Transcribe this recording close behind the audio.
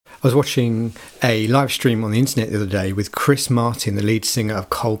I was watching a live stream on the internet the other day with Chris Martin, the lead singer of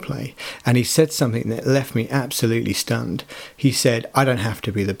Coldplay, and he said something that left me absolutely stunned. He said, "I don't have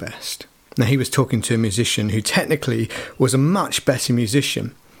to be the best." Now, he was talking to a musician who technically was a much better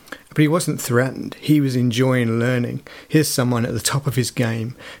musician, but he wasn't threatened. He was enjoying learning. Here's someone at the top of his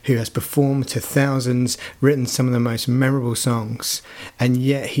game who has performed to thousands, written some of the most memorable songs, and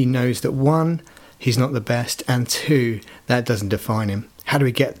yet he knows that one, he's not the best, and two, that doesn't define him. How do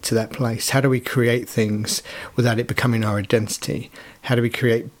we get to that place? How do we create things without it becoming our identity? How do we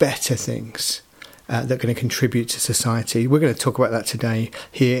create better things that are going to contribute to society? We're going to talk about that today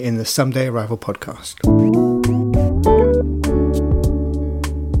here in the Someday Arrival podcast.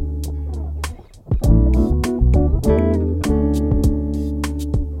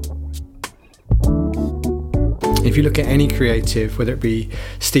 If you look at any creative, whether it be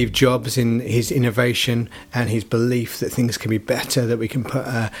Steve Jobs in his innovation and his belief that things can be better, that we can put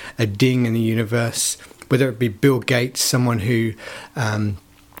a ding in the universe, whether it be Bill Gates, someone who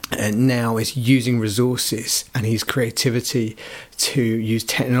now is using resources and his creativity to use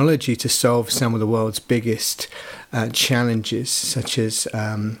technology to solve some of the world's biggest challenges, such as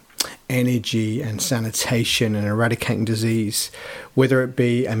energy and sanitation and eradicating disease, whether it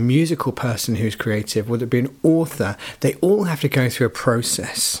be a musical person who's creative, whether it be an author, they all have to go through a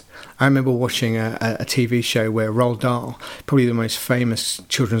process. I remember watching a TV show where Roald Dahl, probably the most famous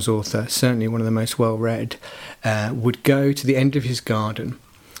children's author, certainly one of the most well-read, would go to the end of his garden,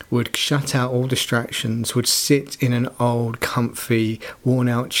 would shut out all distractions, would sit in an old, comfy,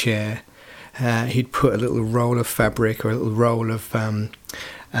 worn-out chair. He'd put a little roll of fabric or a little roll of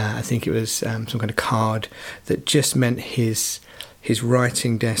I think it was some kind of card that just meant his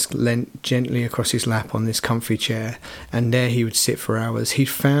writing desk leant gently across his lap on this comfy chair, and there he would sit for hours. He'd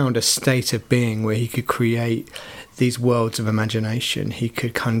found a state of being where he could create these worlds of imagination. He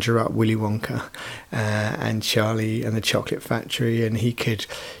could conjure up Willy Wonka and Charlie and the Chocolate Factory, and he could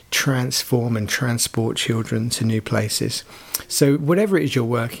transform and transport children to new places. So whatever it is you're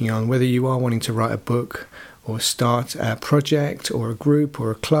working on, whether you are wanting to write a book or start a project or a group or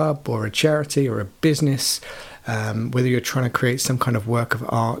a club or a charity or a business, whether you're trying to create some kind of work of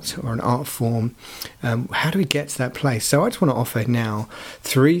art or an art form, how do we get to that place? So I just want to offer now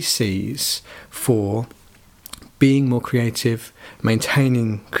 3 C's for being more creative,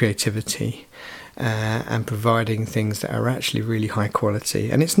 maintaining creativity, and providing things that are actually really high quality.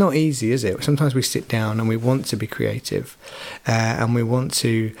 And it's not easy, is it? Sometimes we sit down and we want to be creative and we want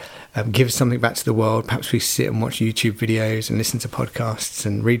to give something back to the world. Perhaps we sit and watch YouTube videos and listen to podcasts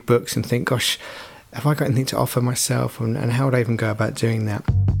and read books and think, gosh, have I got anything to offer myself? And how would I even go about doing that?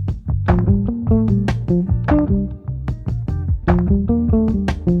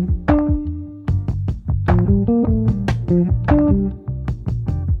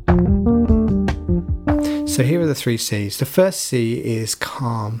 So here are the 3 C's. The first C is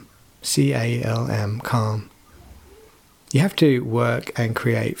calm. C-A-L-M, calm. You have to work and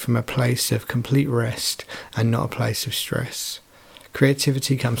create from a place of complete rest and not a place of stress.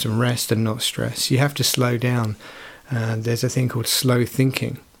 Creativity comes from rest and not stress. You have to slow down. There's a thing called slow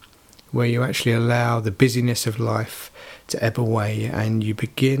thinking, where you actually allow the busyness of life to ebb away and you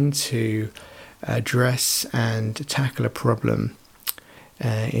begin to address and tackle a problem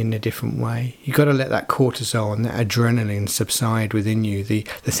in a different way. You've got to let that cortisol and that adrenaline subside within you, the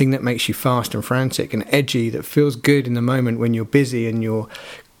thing that makes you fast and frantic and edgy, that feels good in the moment when you're busy and you're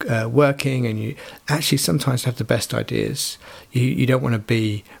working and you actually sometimes have the best ideas. You don't want to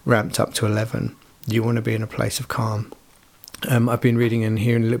be ramped up to 11. You want to be in a place of calm. I've been reading and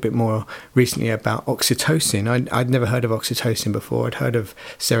hearing a little bit more recently about oxytocin. I'd never heard of oxytocin before. I'd heard of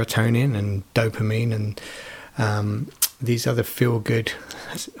serotonin and dopamine and these other feel-good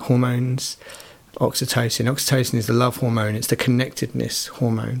hormones. Oxytocin is the love hormone. It's the connectedness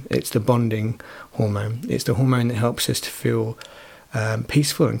hormone. It's the bonding hormone. It's the hormone that helps us to feel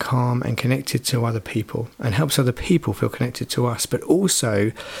peaceful and calm and connected to other people, and helps other people feel connected to us. But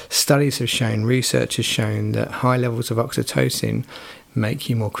also, studies have shown, research has shown that high levels of oxytocin make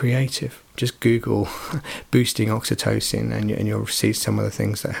you more creative. Just Google boosting oxytocin and you'll see some of the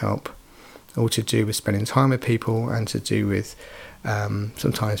things that help. All to do with spending time with people and to do with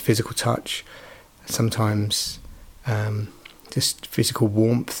sometimes physical touch, sometimes just physical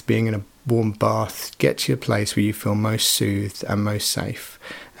warmth, being in a warm bath. Get to a place where you feel most soothed and most safe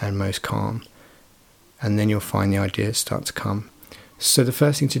and most calm, and then you'll find the ideas start to come. So the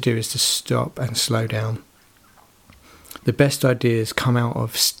first thing to do is to stop and slow down. The best ideas come out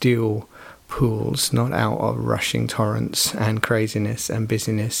of still pools, not out of rushing torrents and craziness and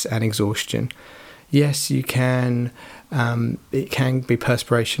busyness and exhaustion. Yes, you can. It can be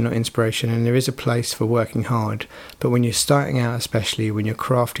perspiration or inspiration, and there is a place for working hard. But when you're starting out, especially when you're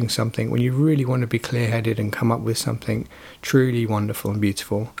crafting something, when you really want to be clear-headed and come up with something truly wonderful and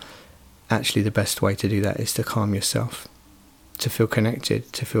beautiful, actually the best way to do that is to calm yourself, to feel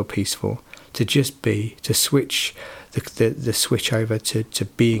connected, to feel peaceful, to just be, to switch the switch over to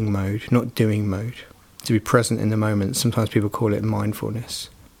being mode, not doing mode, to be present in the moment. Sometimes people call it mindfulness.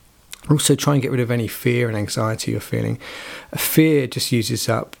 Also, try and get rid of any fear and anxiety you're feeling. Fear just uses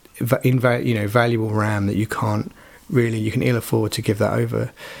up valuable RAM that you can ill afford to give that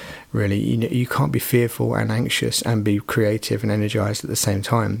over. Really, you can't be fearful and anxious and be creative and energized at the same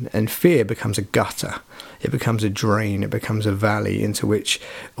time. And fear becomes a gutter. It becomes a drain. It becomes a valley into which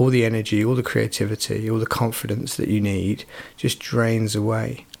all the energy, all the creativity, all the confidence that you need just drains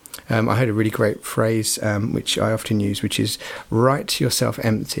away. I heard a really great phrase, which I often use, which is write yourself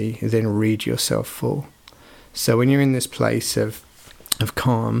empty, then read yourself full. So when you're in this place of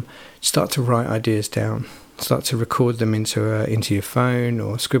calm, start to write ideas down. Start to record them into your phone,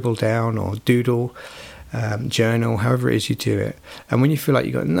 or scribble down, or doodle, journal, however it is you do it. And when you feel like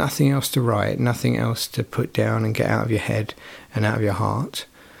you've got nothing else to write, nothing else to put down and get out of your head and out of your heart,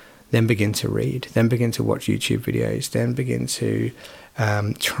 then begin to read. Then begin to watch YouTube videos. Then begin to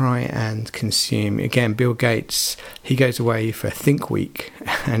try and consume. Again, Bill Gates, he goes away for a think week,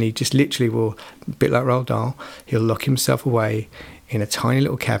 and he just literally will, a bit like Roald Dahl, he'll lock himself away in a tiny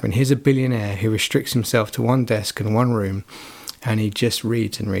little cabin. Here's a billionaire who restricts himself to one desk and one room, and he just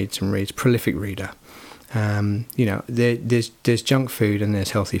reads and reads and reads. Prolific reader. There's junk food and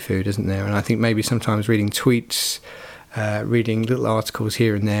there's healthy food, isn't there? And I think maybe sometimes reading tweets, reading little articles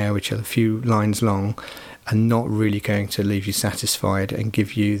here and there, which are a few lines long, are not really going to leave you satisfied and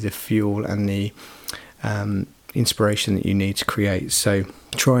give you the fuel and the inspiration that you need to create. So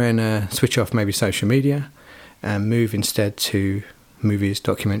try and switch off maybe social media and move instead to movies,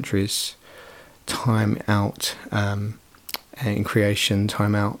 documentaries, time out in creation,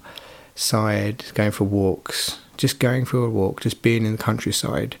 time outside, going for walks. Just going for a walk, just being in the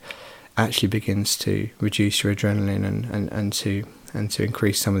countryside actually begins to reduce your adrenaline and to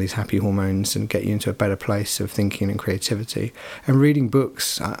increase some of these happy hormones and get you into a better place of thinking and creativity. And reading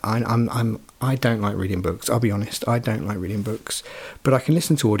books, I don't like reading books. I'll be honest, I don't like reading books, but I can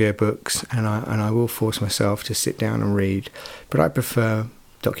listen to audiobooks, and I will force myself to sit down and read. But I prefer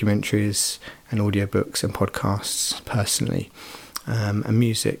documentaries and audiobooks and podcasts personally, and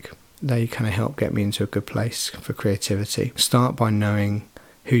music. They kind of help get me into a good place for creativity. Start by knowing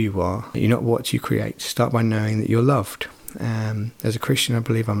who you are. You're not what you create. Start by knowing that you're loved. As a Christian, I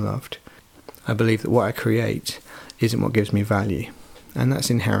believe I'm loved. I believe that what I create isn't what gives me value, and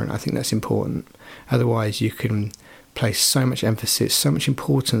that's inherent. I think that's important. Otherwise, you can place so much emphasis, so much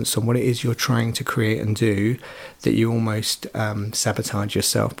importance on what it is you're trying to create and do that you almost sabotage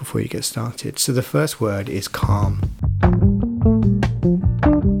yourself before you get started. So the first word is calm.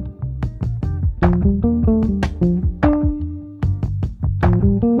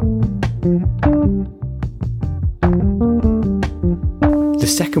 The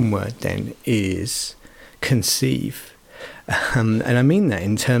second word then is conceive. And I mean that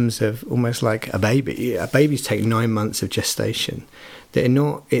in terms of almost like a baby. Babies take 9 months of gestation.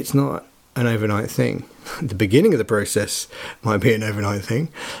 It's not an overnight thing. The beginning of the process might be an overnight thing,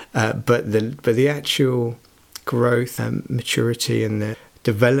 but the actual growth and maturity and the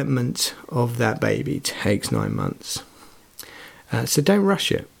development of that baby takes 9 months. So don't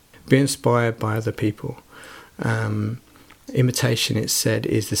rush it. Be inspired by other people. Imitation, it's said,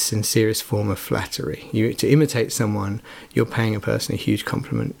 is the sincerest form of flattery. To imitate someone, you're paying a person a huge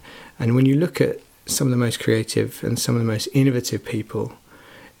compliment. And when you look at some of the most creative and some of the most innovative people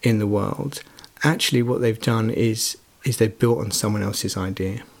in the world, actually what they've done is they've built on someone else's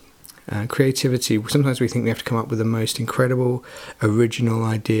idea. Creativity, sometimes we think we have to come up with the most incredible, original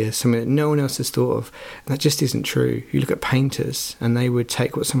idea, something that no one else has thought of. And that just isn't true. You look at painters, and they would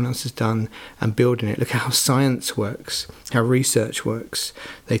take what someone else has done and build in it. Look at how science works, how research works.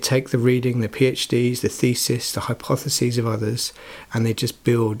 They take the reading, the PhDs, the thesis, the hypotheses of others, and they just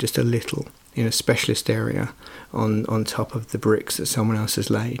build just a little in a specialist area on top of the bricks that someone else has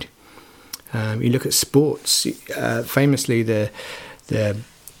laid. You look at sports, famously the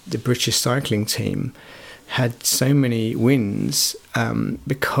British cycling team had so many wins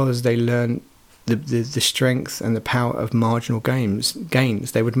because they learned the strength and the power of marginal gains.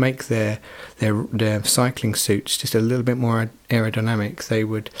 They would make their cycling suits just a little bit more aerodynamic. They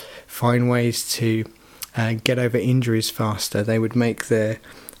would find ways to get over injuries faster. They would make their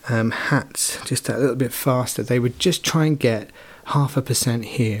hats just a little bit faster. They would just try and get 0.5%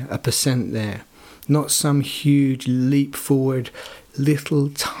 here, 1% there. not some huge leap forward, little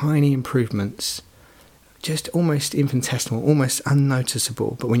tiny improvements, just almost infinitesimal, almost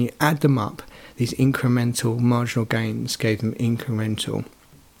unnoticeable. But when you add them up, these incremental marginal gains gave them incremental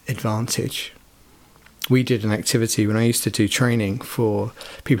advantage. We did an activity when I used to do training for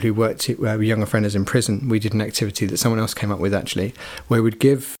people who worked with young offenders in prison. We did an activity that someone else came up with, actually, where we'd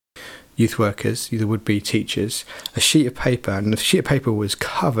give youth workers, the would-be teachers, a sheet of paper, and the sheet of paper was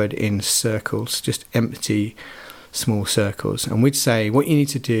covered in circles, just empty small circles. And we'd say, what you need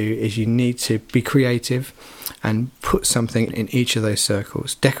to do is you need to be creative and put something in each of those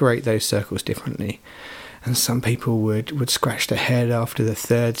circles, decorate those circles differently. And some people would scratch their head after the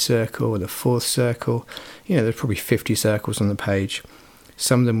third circle or the fourth circle. There's probably 50 circles on the page.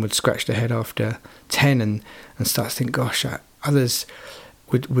 Some of them would scratch their head after 10 and start to think, gosh, others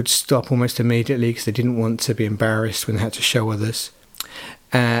would stop almost immediately because they didn't want to be embarrassed when they had to show others.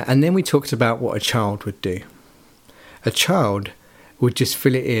 And then we talked about what a child would do. A child would just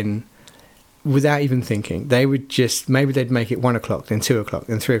fill it in without even thinking. They would just, maybe they'd make it 1 o'clock, then 2 o'clock,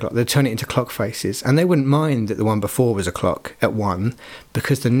 then 3 o'clock. They'd turn it into clock faces. And they wouldn't mind that the one before was a clock at 1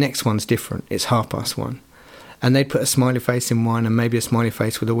 because the next one's different. It's 1:30. And they'd put a smiley face in one and maybe a smiley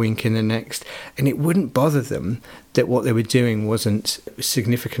face with a wink in the next. And it wouldn't bother them that what they were doing wasn't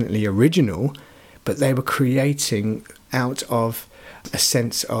significantly original, but they were creating out of a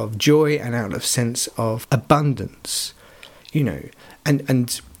sense of joy and out of a sense of abundance,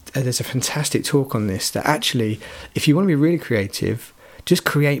 and there's a fantastic talk on this, that actually, if you want to be really creative, just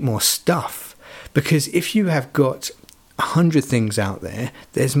create more stuff. Because if you have got 100 things out there,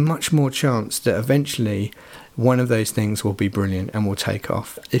 there's much more chance that eventually one of those things will be brilliant and will take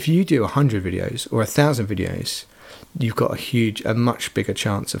off. If you do 100 videos or 1,000 videos, you've got a much bigger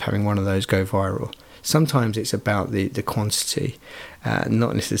chance of having one of those go viral. Sometimes it's about the quantity,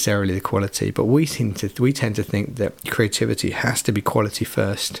 not necessarily the quality, but we tend to think that creativity has to be quality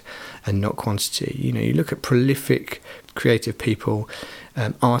first and not quantity. You look at prolific creative people,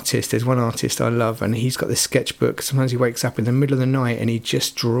 artists. There's one artist I love, and he's got this sketchbook. Sometimes he wakes up in the middle of the night and he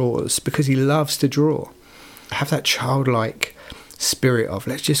just draws because he loves to draw. Have that childlike spirit of,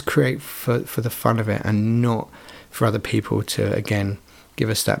 let's just create for the fun of it and not for other people to, again, give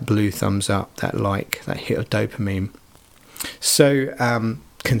us that blue thumbs up, that hit of dopamine. So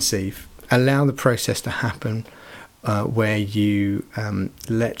conceive. Allow the process to happen where you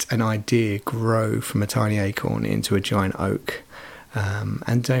let an idea grow from a tiny acorn into a giant oak.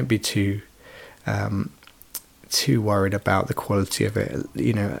 And don't be too worried about the quality of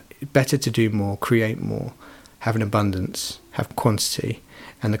it. Better to do more, create more, have an abundance, have quantity,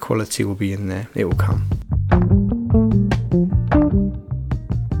 and the quality will be in there. It will come.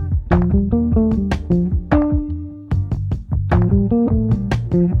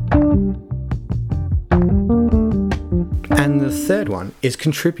 And the third one is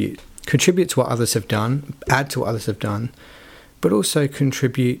contribute. Contribute to what others have done, add to what others have done, but also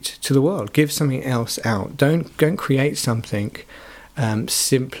contribute to the world. Give something else out. Don't create something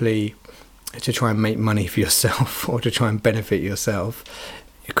simply to try and make money for yourself or to try and benefit yourself.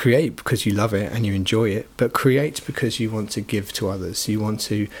 Create because you love it and you enjoy it, but create because you want to give to others. You want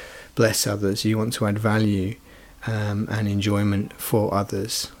to bless others. You want to add value and enjoyment for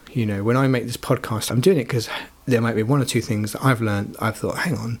others. When I make this podcast, I'm doing it because there might be one or two things that I've learned. I've thought,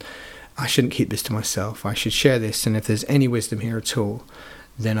 hang on, I shouldn't keep this to myself. I should share this, and if there's any wisdom here at all,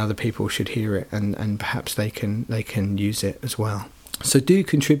 then other people should hear it, and perhaps they can use it as well. So do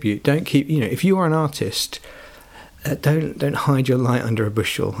contribute. Don't keep, if you are an artist, don't hide your light under a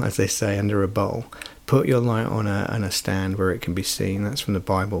bushel, as they say, under a bowl. Put your light on a stand where it can be seen. That's from the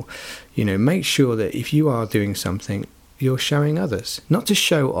Bible. Make sure that if you are doing something, you're showing others, not to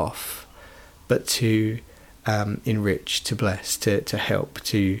show off, but to enrich, to bless, to help,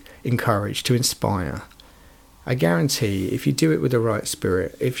 to encourage, to inspire. I guarantee if you do it with the right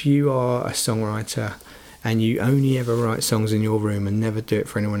spirit, if you are a songwriter and you only ever write songs in your room and never do it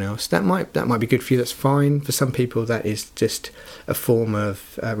for anyone else, that might be good for you. That's fine. For some people, that is just a form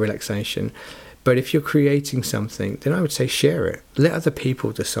of relaxation. But if you're creating something, then I would say share it. Let other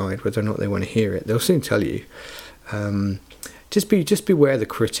people decide whether or not they want to hear it. They'll soon tell you. Just beware the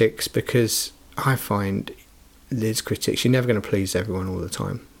critics, because I find there's critics. You're never going to please everyone all the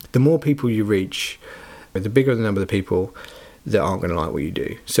time. The more people you reach, the bigger the number of the people that aren't going to like what you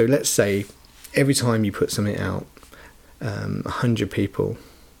do. So let's say every time you put something out, 100 people,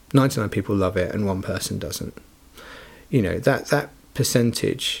 99 people love it and one person doesn't. That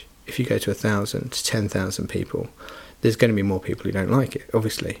percentage, if you go to 1,000 to 10,000 people, There's going to be more people who don't like it,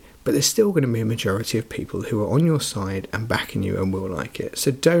 obviously, but there's still going to be a majority of people who are on your side and backing you and will like it.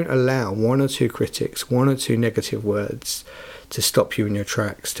 So don't allow one or two critics, one or two negative words to stop you in your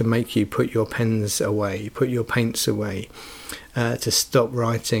tracks, to make you put your pens away, put your paints away, to stop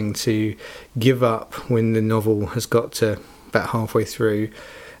writing, to give up when the novel has got to about halfway through,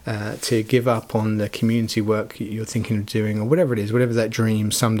 to give up on the community work you're thinking of doing, or whatever it is, whatever that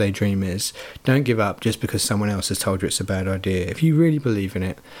dream, someday dream is. Don't give up just because someone else has told you it's a bad idea. If you really believe in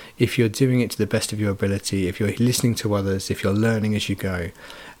it, if you're doing it to the best of your ability, if you're listening to others, if you're learning as you go,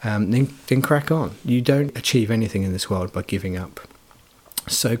 then crack on. You don't achieve anything in this world by giving up.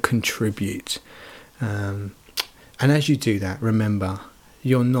 So contribute. And as you do that, remember,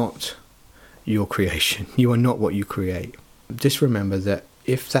 you're not your creation. You are not what you create. Just remember that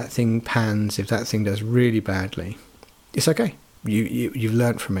if that thing pans, if that thing does really badly, it's okay. You've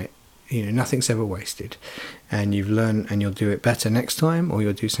learned from it. Nothing's ever wasted, and you've learned, and you'll do it better next time, or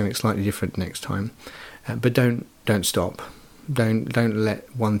you'll do something slightly different next time. But don't stop. Don't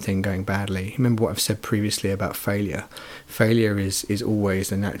let one thing going badly. Remember what I've said previously about failure. Failure is always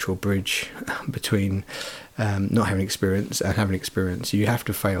the natural bridge between not having experience and having experience. You have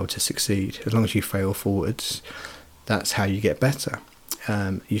to fail to succeed. As long as you fail forwards, that's how you get better.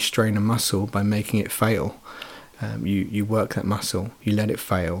 You strain a muscle by making it fail. You work that muscle, you let it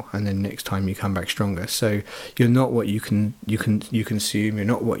fail, and then next time you come back stronger. So you're not what you consume, you're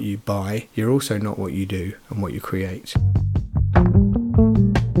not what you buy, you're also not what you do and what you create.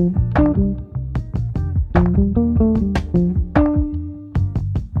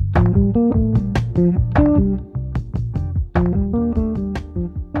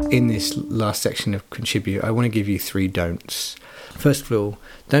 In this last section of Contribute, I want to give you 3 don'ts. First of all,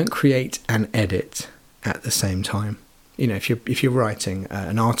 don't create and edit at the same time. If you're writing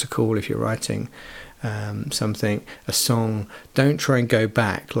an article, if you're writing something, a song, don't try and go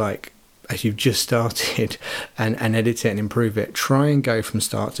back like as you've just started and edit it and improve it. Try and go from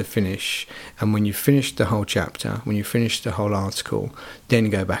start to finish, and when you've finished the whole chapter, when you've finished the whole article, then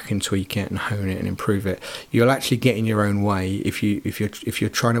go back and tweak it and hone it and improve it. You'll actually get in your own way if you're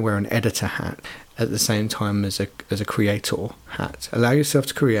trying to wear an editor hat at the same time as a creator hat. Allow yourself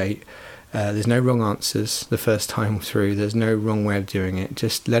to create. There's no wrong answers the first time through. There's no wrong way of doing it.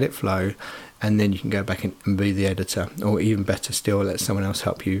 Just let it flow, and then you can go back and be the editor, or even better still, let someone else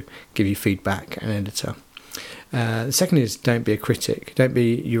help you, give you feedback, an editor. The second is, don't be a critic. Don't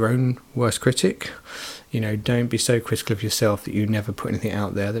be your own worst critic. Don't be so critical of yourself that you never put anything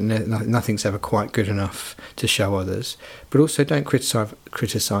out there, that nothing's ever quite good enough to show others. But also don't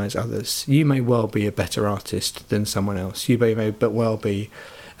criticize others. You may well be a better artist than someone else. You may well be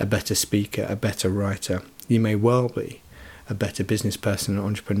a better speaker, a better writer. You may well be a better business person or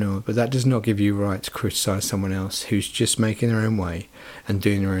entrepreneur, but that does not give you right to criticize someone else who's just making their own way and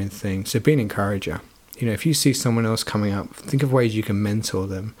doing their own thing. So be an encourager. If you see someone else coming up, think of ways you can mentor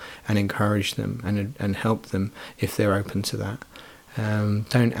them and encourage them and help them if they're open to that.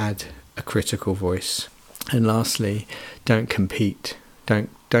 Don't add a critical voice. And lastly, don't compete. Don't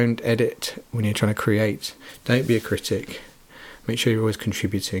edit when you're trying to create. Don't be a critic. Make sure you're always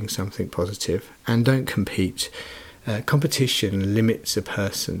contributing something positive, and don't compete. Competition limits a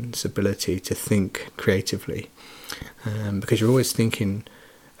person's ability to think creatively, because you're always thinking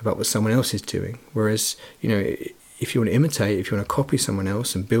about what someone else is doing. Whereas, if you want to imitate, if you want to copy someone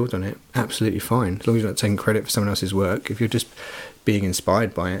else and build on it, absolutely fine, as long as you're not taking credit for someone else's work, if you're just being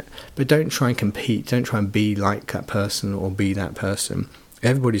inspired by it. But don't try and compete, don't try and be like that person or be that person.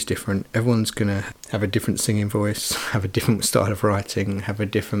 Everybody's different. Everyone's going to have a different singing voice, have a different style of writing, have a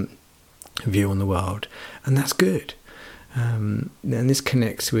different view on the world, and that's good. And this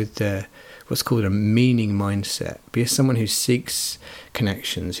connects with what's called a meaning mindset. Be someone who seeks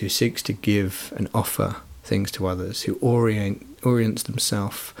connections, who seeks to give and offer things to others, who orients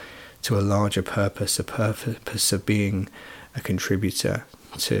themselves to a larger purpose, a purpose of being a contributor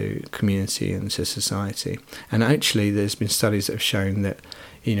to community and to society. And actually there's been studies that have shown that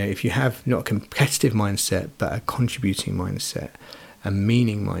if you have not a competitive mindset but a contributing mindset, a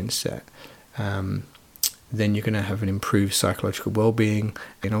meaning mindset, then you're going to have an improved psychological well-being,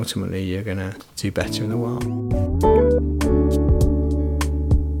 and ultimately you're going to do better in the world.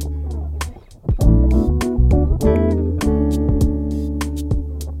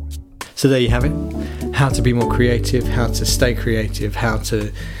 So there you have it. How to be more creative, how to stay creative, how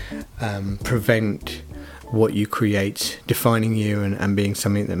to prevent what you create defining you and being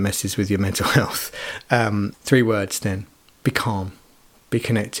something that messes with your mental health. 3 words then. Be calm, be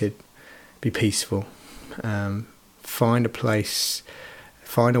connected, be peaceful. Find a place,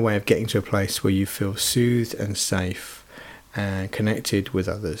 Find a way of getting to a place where you feel soothed and safe and connected with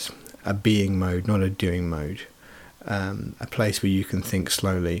others. A being mode, not a doing mode. A place where you can think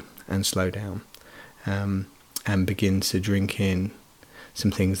slowly and slow down, and begin to drink in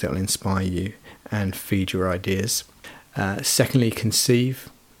some things that will inspire you and feed your ideas. Secondly, conceive.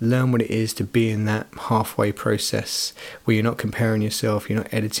 Learn what it is to be in that halfway process where you're not comparing yourself, you're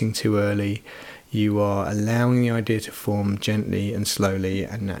not editing too early, you are allowing the idea to form gently and slowly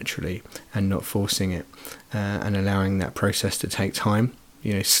and naturally, and not forcing it, and allowing that process to take time.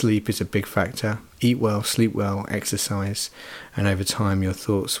 Sleep is a big factor. Eat well, sleep well, exercise, and over time your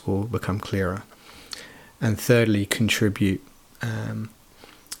thoughts will become clearer. And thirdly, contribute.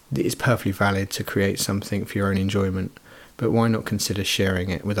 It's perfectly valid to create something for your own enjoyment, but why not consider sharing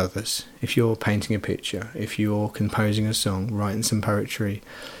it with others? If you're painting a picture, if you're composing a song, writing some poetry,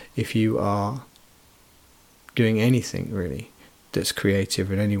 if you are doing anything really that's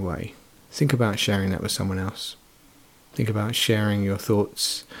creative in any way, think about sharing that with someone else. Think about sharing your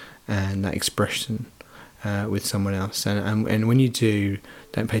thoughts and that expression with someone else. And when you do,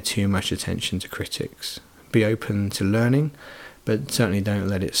 don't pay too much attention to critics. Be open to learning, but certainly don't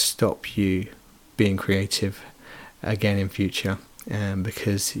let it stop you being creative again in future,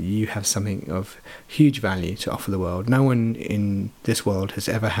 because you have something of huge value to offer the world. No one in this world has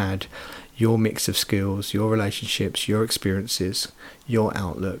ever had your mix of skills, your relationships, your experiences, your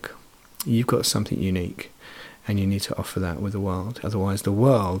outlook. You've got something unique, and you need to offer that with the world. Otherwise the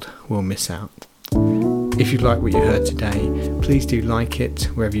world will miss out. If you like what you heard today, please do like it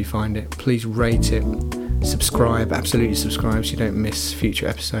wherever you find it. Please rate it, subscribe, absolutely subscribe so you don't miss future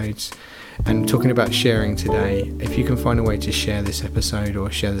episodes. And talking about sharing today, if you can find a way to share this episode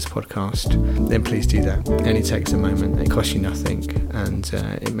or share this podcast, then please do that. It only takes a moment, it costs you nothing, and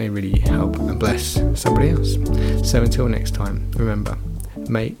it may really help and bless somebody else. So until next time, remember,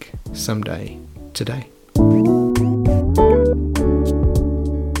 make someday today.